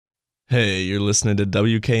Hey, you're listening to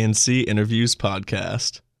WKNC Interviews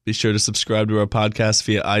Podcast. Be sure to subscribe to our podcast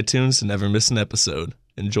via iTunes to never miss an episode.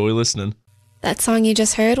 Enjoy listening. That song you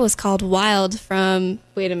just heard was called Wild from,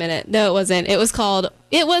 wait a minute, no it wasn't. It was called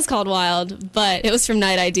Wild, but it was from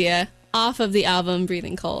Night Idea off of the album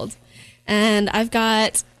Breathing Cold. And I've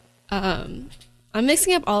got, I'm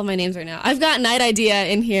mixing up all of my names right now. I've got Night Idea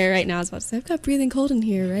in here right now. I was about to say, I've got Breathing Cold in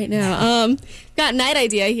here right now. Got Night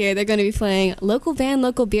Idea here. They're going to be playing Local Band,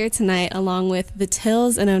 Local Beer tonight, along with The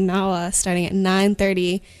Tills and Onawa, starting at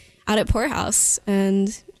 9:30 out at Poorhouse.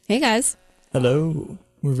 And hey, guys. Hello.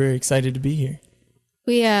 We're very excited to be here.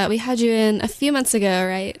 We had you in a few months ago,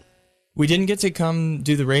 right? We didn't get to come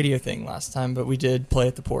do the radio thing last time, but we did play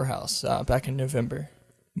at the Poorhouse back in November.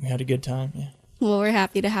 We had a good time, yeah. Well, we're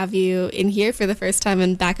happy to have you in here for the first time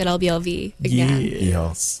and back at LBLV again.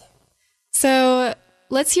 Yes. So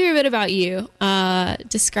let's hear a bit about you.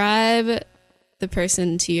 Describe the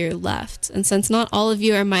person to your left. And since not all of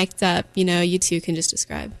you are mic'd up, you two can just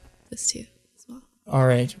describe this too as well. All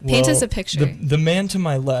right. Paint us a picture. The man to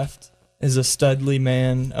my left is a studly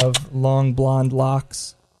man of long blonde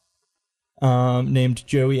locks named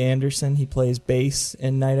Joey Anderson. He plays bass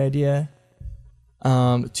in Night Idea.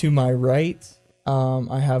 To my right,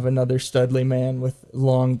 I have another studly man with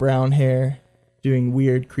long brown hair doing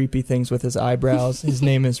weird, creepy things with his eyebrows. His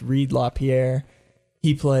name is Reed LaPierre.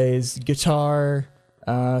 He plays guitar,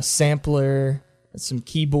 sampler, some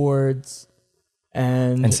keyboards,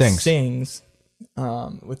 and sings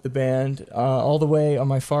with the band. All the way on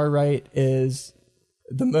my far right is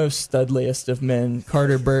the most studliest of men,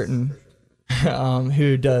 Carter Burton,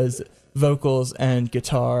 who does vocals and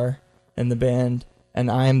guitar in the band. And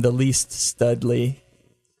I am the least studly.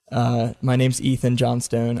 My name's Ethan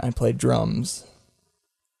Johnstone. I play drums.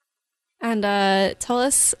 And tell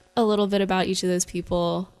us a little bit about each of those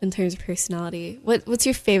people in terms of personality. What's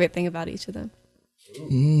your favorite thing about each of them?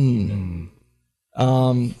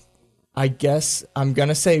 I guess I'm going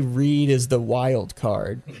to say Reed is the wild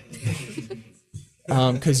card.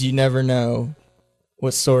 Because you never know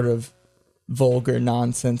what sort of vulgar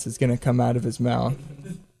nonsense is going to come out of his mouth.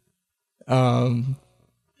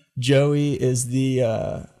 Joey is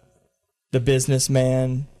the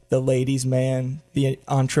businessman, the ladies' man, the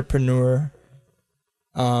entrepreneur.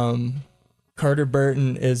 Carter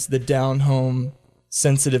Burton is the down-home,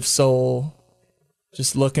 sensitive soul,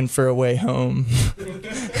 just looking for a way home.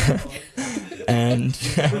 and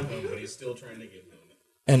he's still trying to get home.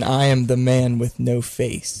 And I am the man with no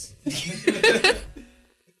face.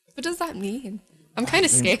 What does that mean? I'm kind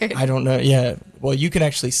of scared. I don't know. Yeah. Well, you can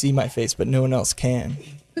actually see my face, but no one else can.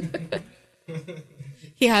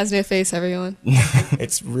 He has no face, everyone.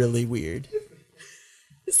 It's really weird.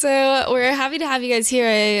 So we're happy to have you guys here.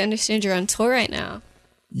 I understand you're on tour right now.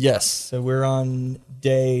 Yes. So we're on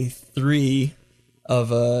day 3 of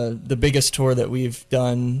the biggest tour that we've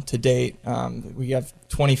done to date. We have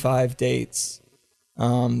 25 dates.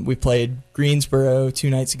 We played Greensboro 2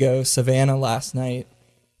 nights ago, Savannah last night,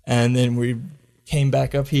 and then we came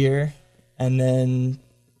back up here, and then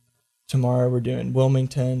tomorrow we're doing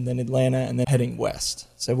Wilmington, then Atlanta, and then heading west.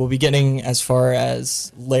 So we'll be getting as far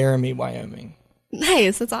as Laramie, Wyoming.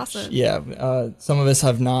 Nice, that's awesome. Yeah, some of us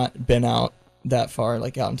have not been out that far,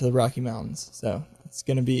 like out into the Rocky Mountains. So it's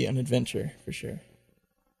going to be an adventure for sure.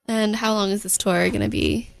 And how long is this tour going to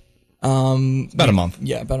be? About a month.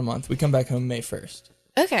 Yeah, about a month. We come back home May 1st.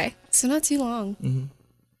 Okay, so not too long. Mm-hmm.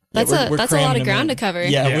 That's a lot of ground to cover.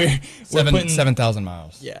 Yeah, we're putting 7,000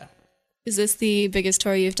 miles. Yeah. Is this the biggest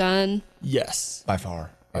tour you've done? Yes. By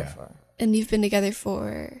far. By far. And you've been together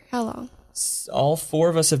for how long? All 4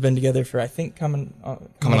 of us have been together for, I think, coming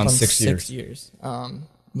on 6 years.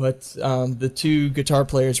 But the 2 guitar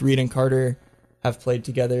players, Reed and Carter, have played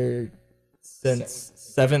together since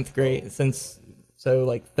 7th grade, so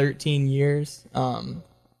like 13 years.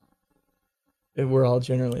 We're all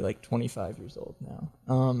generally like 25 years old now.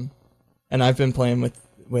 And I've been playing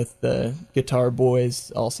with the Guitar Boys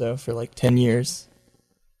also for like 10 years.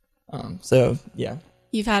 So yeah.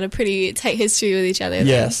 You've had a pretty tight history with each other. Then.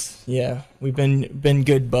 Yes, yeah. We've been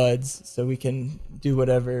good buds, so we can do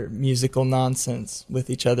whatever musical nonsense with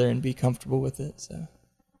each other and be comfortable with it. So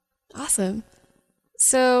awesome.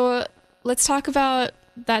 So let's talk about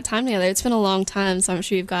that time together. It's been a long time, so I'm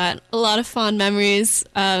sure you've got a lot of fond memories.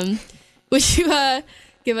 Would you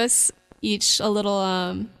give us each a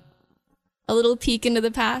little peek into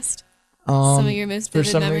the past? Some of your most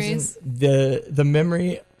vivid memories. Reason, the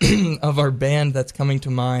memory of our band that's coming to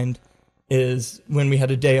mind is when we had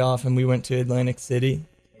a day off and we went to Atlantic City.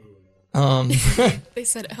 They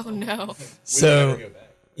said, "Oh no." So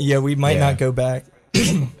yeah, we might not go back.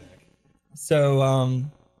 So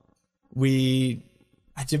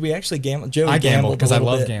did we actually gamble? Joey I gambled because I a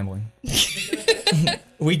little love bit. gambling.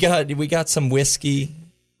 We got some whiskey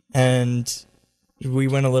and we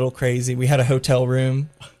went a little crazy. We had a hotel room.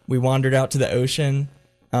 We wandered out to the ocean.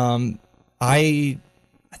 I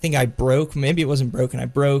think I broke. Maybe it wasn't broken. I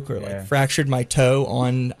broke or like fractured my toe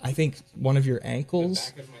on, I think, one of your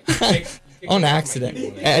ankles on accident.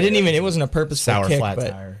 I didn't even. It wasn't a purposeful Sour kick, flat but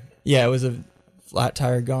tire. yeah, it was a flat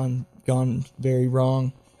tire gone very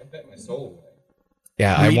wrong. I bet my soul away.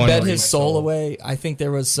 Yeah, He I won bet my his soul away. I think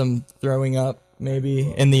there was some throwing up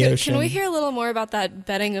maybe in the ocean. Can we hear a little more about that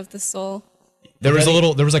betting of the soul? There was a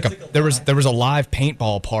live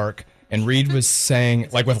paintball park, and Reed was saying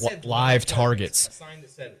like with live targets. Sign that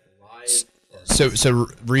said live. So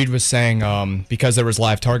Reed was saying because there was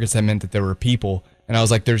live targets, that meant that there were people, and I was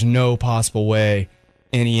like, there's no possible way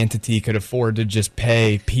any entity could afford to just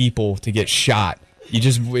pay people to get shot. It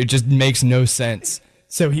just makes no sense.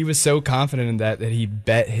 So he was so confident in that he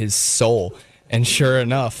bet his soul, and sure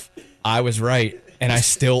enough, I was right, and I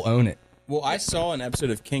still own it. Well, I saw an episode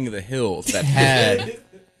of King of the Hills that had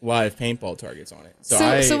live paintball targets on it.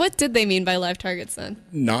 So what did they mean by live targets then?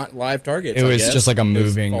 Not live targets. It I was guess. just like a It was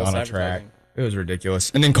moving false on a track. advertising. It was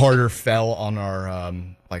ridiculous. And then Carter fell on our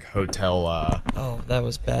like hotel Oh, that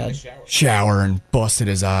was bad. shower and busted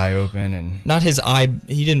his eye open, and Not his eye.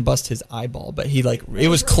 He didn't bust his eyeball, but he like it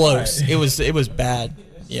was close. It was bad.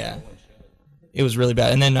 Yeah, it was really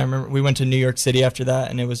bad. And then I remember we went to New York City after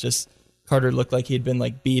that, and it was just Carter looked like he'd been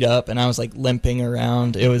like beat up, and I was like limping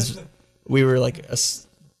around. We were like a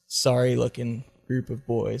sorry looking group of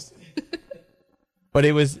boys. But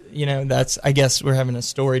it was, I guess we're having a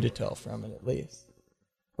story to tell from it at least.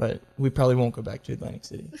 But we probably won't go back to Atlantic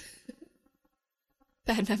City.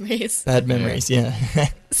 Bad memories. Bad memories, yeah.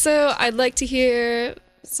 So I'd like to hear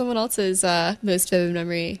someone else's most vivid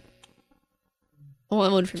memory. I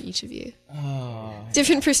want one from each of you.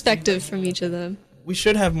 Different perspective from each of them. We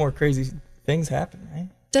should have more crazy things happen, right?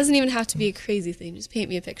 Doesn't even have to be a crazy thing. Just paint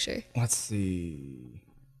me a picture. let's see.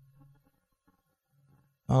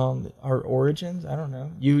 Our origins, I don't know.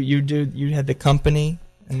 You had the company,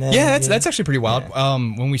 and then Yeah, that's actually pretty wild. Yeah.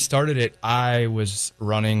 When we started it, I was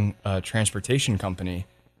running a transportation company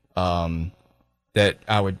that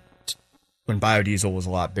I would, when biodiesel was a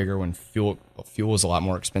lot bigger, when fuel was a lot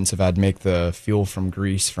more expensive, I'd make the fuel from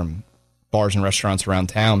grease from bars and restaurants around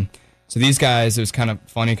town. So these guys, it was kind of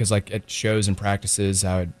funny because like at shows and practices,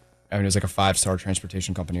 it was like a 5-star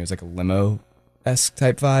transportation company. It was like a limo-esque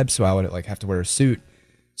type vibe, so I would like have to wear a suit.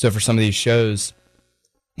 So for some of these shows,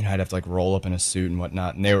 I'd have to like roll up in a suit and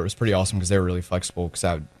whatnot. And it was pretty awesome because they were really flexible because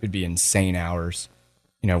it'd be insane hours,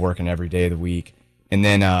 working every day of the week. And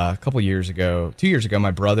then a couple years ago, 2 years ago,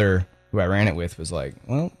 my brother, who I ran it with, was like,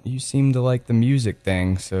 well, you seem to like the music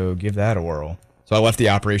thing, so give that a whirl. So I left the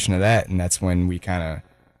operation of that, and that's when we kind of,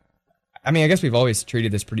 I guess we've always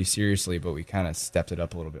treated this pretty seriously, but we kind of stepped it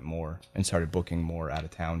up a little bit more and started booking more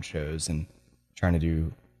out-of-town shows and trying to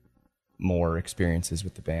do more experiences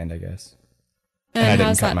with the band, I guess. I And didn't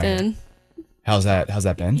how's cut that my hair. been? How's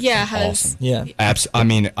that been? Yeah, Awesome. Yeah.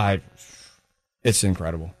 It's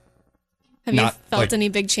incredible. Have you Not, felt like- any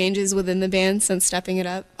big changes within the band since stepping it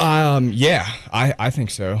up? Yeah, I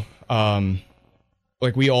think so.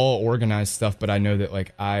 Like we all organize stuff, but I know that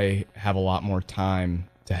like I have a lot more time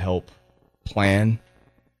to help plan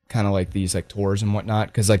kind of like these like tours and whatnot.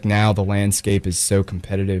 Because like now the landscape is so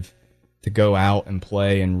competitive to go out and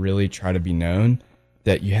play and really try to be known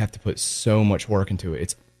that you have to put so much work into it.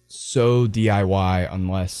 It's so DIY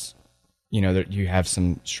unless, that you have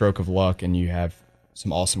some stroke of luck and you have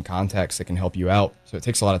some awesome contacts that can help you out. So it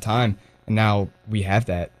takes a lot of time. And now we have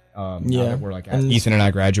that. Now that we're like, And Ethan and I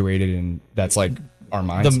graduated, and that's like our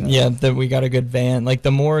mindset. that we got a good van. Like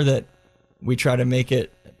the more that we try to make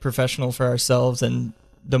it professional for ourselves, and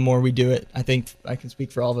the more we do it, I think I can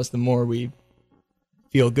speak for all of us, the more we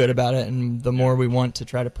feel good about it, and the more we want to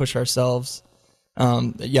try to push ourselves.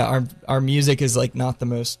 Our music is like not the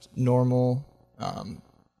most normal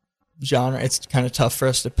genre. It's kind of tough for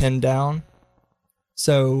us to pin down.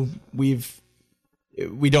 So we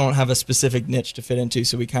don't have a specific niche to fit into,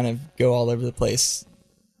 so we kind of go all over the place,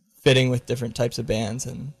 fitting with different types of bands,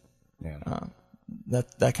 and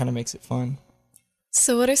that kind of makes it fun.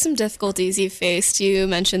 So what are some difficulties you've faced? You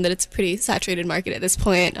mentioned that it's a pretty saturated market at this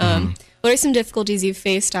point. What are some difficulties you've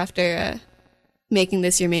faced after making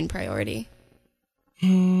this your main priority?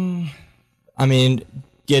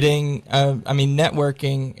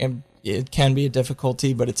 Networking, it can be a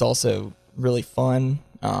difficulty, but it's also really fun.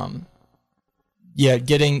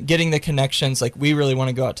 Getting the connections. Like we really want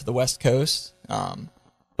to go out to the West Coast,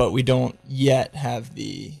 but we don't yet have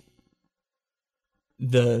the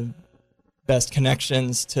best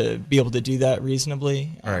connections to be able to do that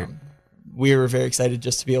reasonably. Right. We were very excited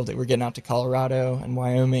just to be able to, we're getting out to Colorado and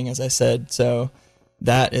Wyoming, as I said. So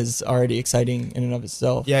that is already exciting in and of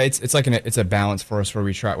itself. Yeah, it's like it's a balance for us where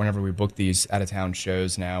we try, whenever we book these out of town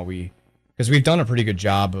shows now, because we've done a pretty good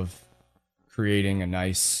job of creating a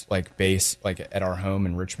nice like base like at our home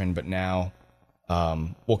in Richmond, but now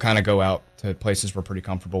we'll kind of go out to places we're pretty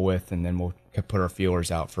comfortable with, and then we'll put our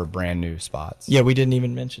feelers out for brand new spots. Yeah, we didn't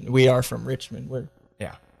even mention we are from Richmond. We're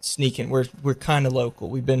Yeah. sneaking. We're kind of local.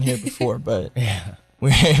 We've been here before, but Yeah.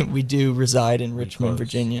 we do reside in Richmond,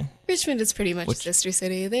 Virginia. Richmond is pretty much a sister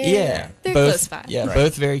city. They're, Yeah, they're both, close by. Yeah, Right.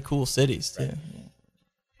 both very cool cities too. Yeah.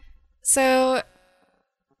 So,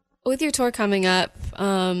 with your tour coming up,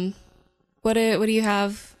 what do you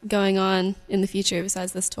have going on in the future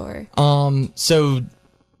besides this tour? So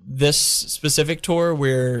this specific tour,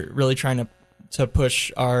 we're really trying to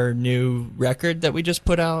push our new record that we just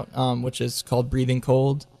put out, which is called Breathing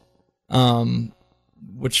Cold,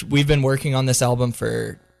 which we've been working on this album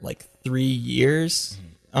for like 3 years.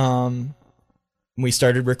 We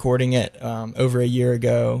started recording it over a year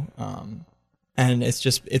ago, and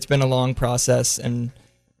it's been a long process, and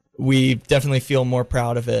we definitely feel more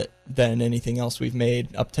proud of it than anything else we've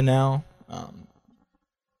made up to now.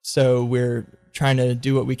 So we're trying to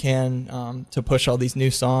do what we can to push all these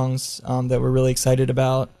new songs that we're really excited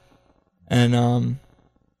about. And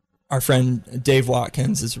our friend Dave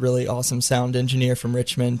Watkins is a really awesome sound engineer from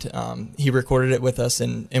Richmond. He recorded it with us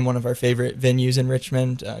in one of our favorite venues in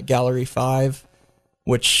Richmond, Gallery 5,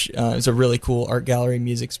 which is a really cool art gallery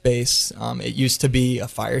music space. It used to be a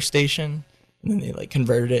fire station, and then they like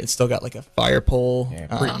converted it. It's still got like a fire pole. Yeah,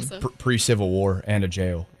 Awesome. pre-Civil War and a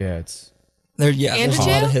jail. Yeah, it's And there's a a lot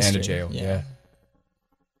jail? of history. and a jail. Yeah.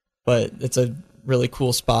 But it's a really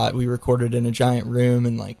cool spot. We recorded in a giant room,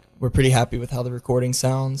 and like we're pretty happy with how the recording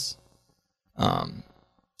sounds.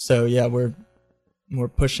 So yeah, we're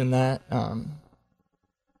pushing that.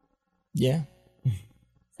 Yeah,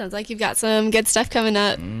 Sounds like you've got some good stuff coming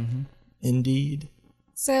up. indeed.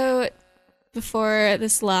 So, before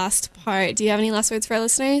this last part, do you have any last words for our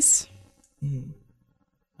listeners?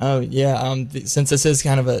 Oh yeah. Since this is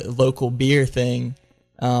kind of a local beer thing,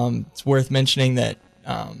 it's worth mentioning that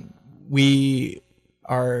we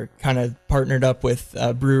are kind of partnered up with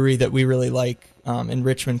a brewery that we really like in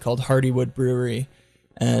Richmond called Hardywood Brewery,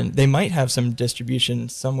 and they might have some distribution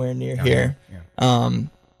somewhere near here. Yeah.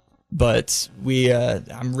 But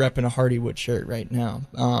I'm repping a Hardywood shirt right now.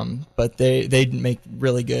 But they make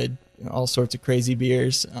really good, all sorts of crazy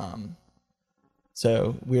beers.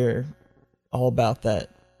 So we're all about that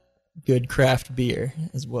good craft beer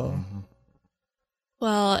as well.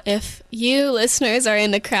 Well, if you listeners are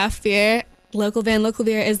into craft beer, Local Band Local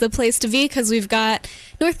Beer is the place to be, because we've got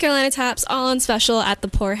North Carolina Taps all on special at the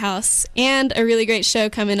Poorhouse, and a really great show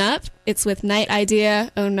coming up. It's with Night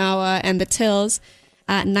Idea, Onawa, and the Tills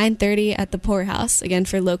at 9:30 at the Poorhouse, again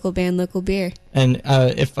for Local Band Local Beer. And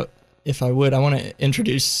if I would, I want to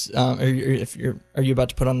introduce. Are you about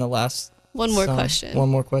to put on the last? One more song? question. One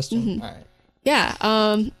more question. All right. Yeah,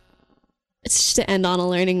 it's just to end on a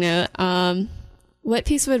learning note. What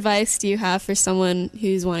piece of advice do you have for someone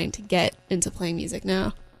who's wanting to get into playing music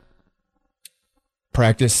now?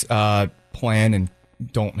 Practice, plan, and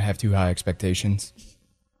don't have too high expectations.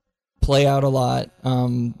 Play out a lot.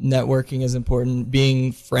 Networking is important.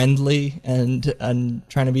 Being friendly and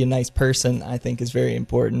trying to be a nice person, I think, is very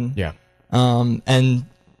important. Yeah. And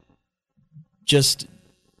just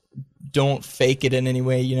don't fake it in any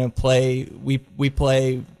way. You know, we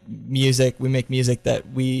play music. We make music that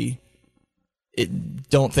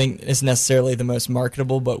don't think is necessarily the most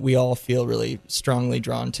marketable, but we all feel really strongly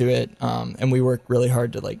drawn to it. And we work really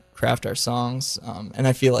hard to like craft our songs. And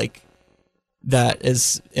I feel like that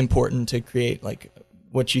is important to create like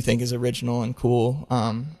what you think is original and cool.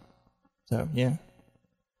 So yeah.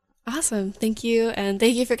 Awesome. Thank you. And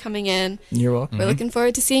thank you for coming in. You're welcome. We're looking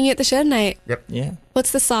forward to seeing you at the show tonight. Yeah.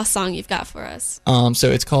 What's the sauce song you've got for us?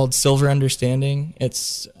 So it's called Silver Understanding.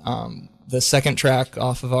 It's the second track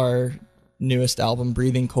off of our newest album,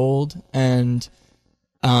 Breathing Cold. And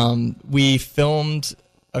we filmed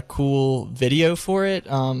a cool video for it.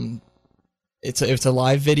 It's a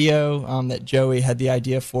live video that Joey had the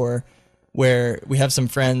idea for, where we have some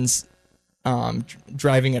friends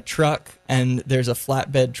driving a truck, and there's a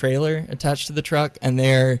flatbed trailer attached to the truck, and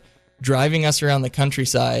they're driving us around the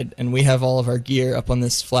countryside, and we have all of our gear up on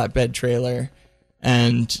this flatbed trailer,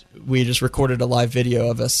 and we just recorded a live video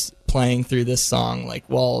of us playing through this song like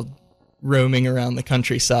while roaming around the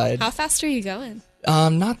countryside. How fast are you going?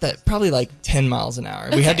 Not that, probably like 10 miles an hour.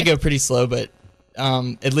 We had to go pretty slow, but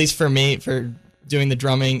at least for me, for doing the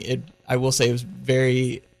drumming, I will say it was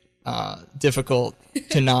very difficult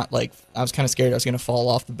to not like. I was kind of scared I was going to fall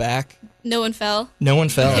off the back. No one fell. No one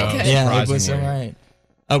fell. Good. Yeah, it was all Surprisingly.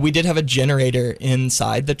 right. We did have a generator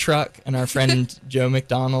inside the truck, and our friend Joe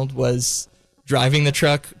McDonald was driving the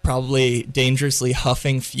truck, probably dangerously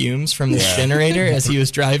huffing fumes from this generator as he was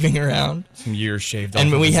driving around. Some years shaved off.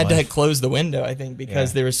 And of we his had to life. close the window, I think,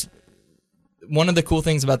 because there was one of the cool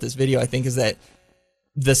things about this video, I think, is that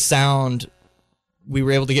the sound, we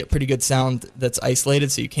were able to get pretty good sound that's isolated,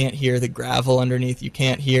 so you can't hear the gravel underneath, you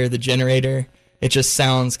can't hear the generator. It just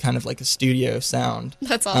sounds kind of like a studio sound.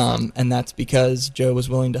 That's awesome. And that's because Joe was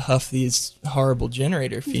willing to huff these horrible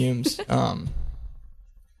generator fumes.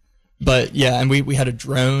 But yeah, and we had a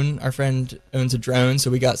drone. Our friend owns a drone, so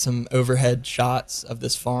we got some overhead shots of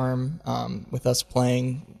this farm with us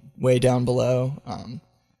playing way down below.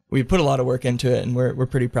 We put a lot of work into it, and we're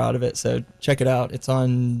pretty proud of it. So check it out. It's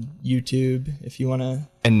on YouTube if you want to.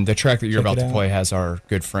 And the track that you're Check about it to out. play has our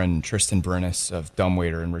good friend Tristan Brennis of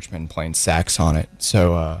Dumbwaiter in Richmond playing sax on it.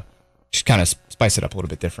 So just kind of spice it up a little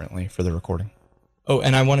bit differently for the recording. Oh,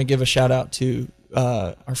 and I want to give a shout out to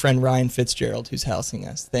our friend Ryan Fitzgerald, who's housing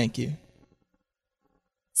us. Thank you.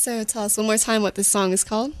 So tell us one more time what this song is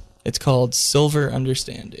called. It's called Silver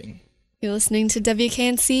Understanding. You're listening to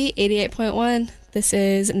WKNC 88.1. This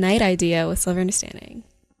is Night Idea with Silver Understanding.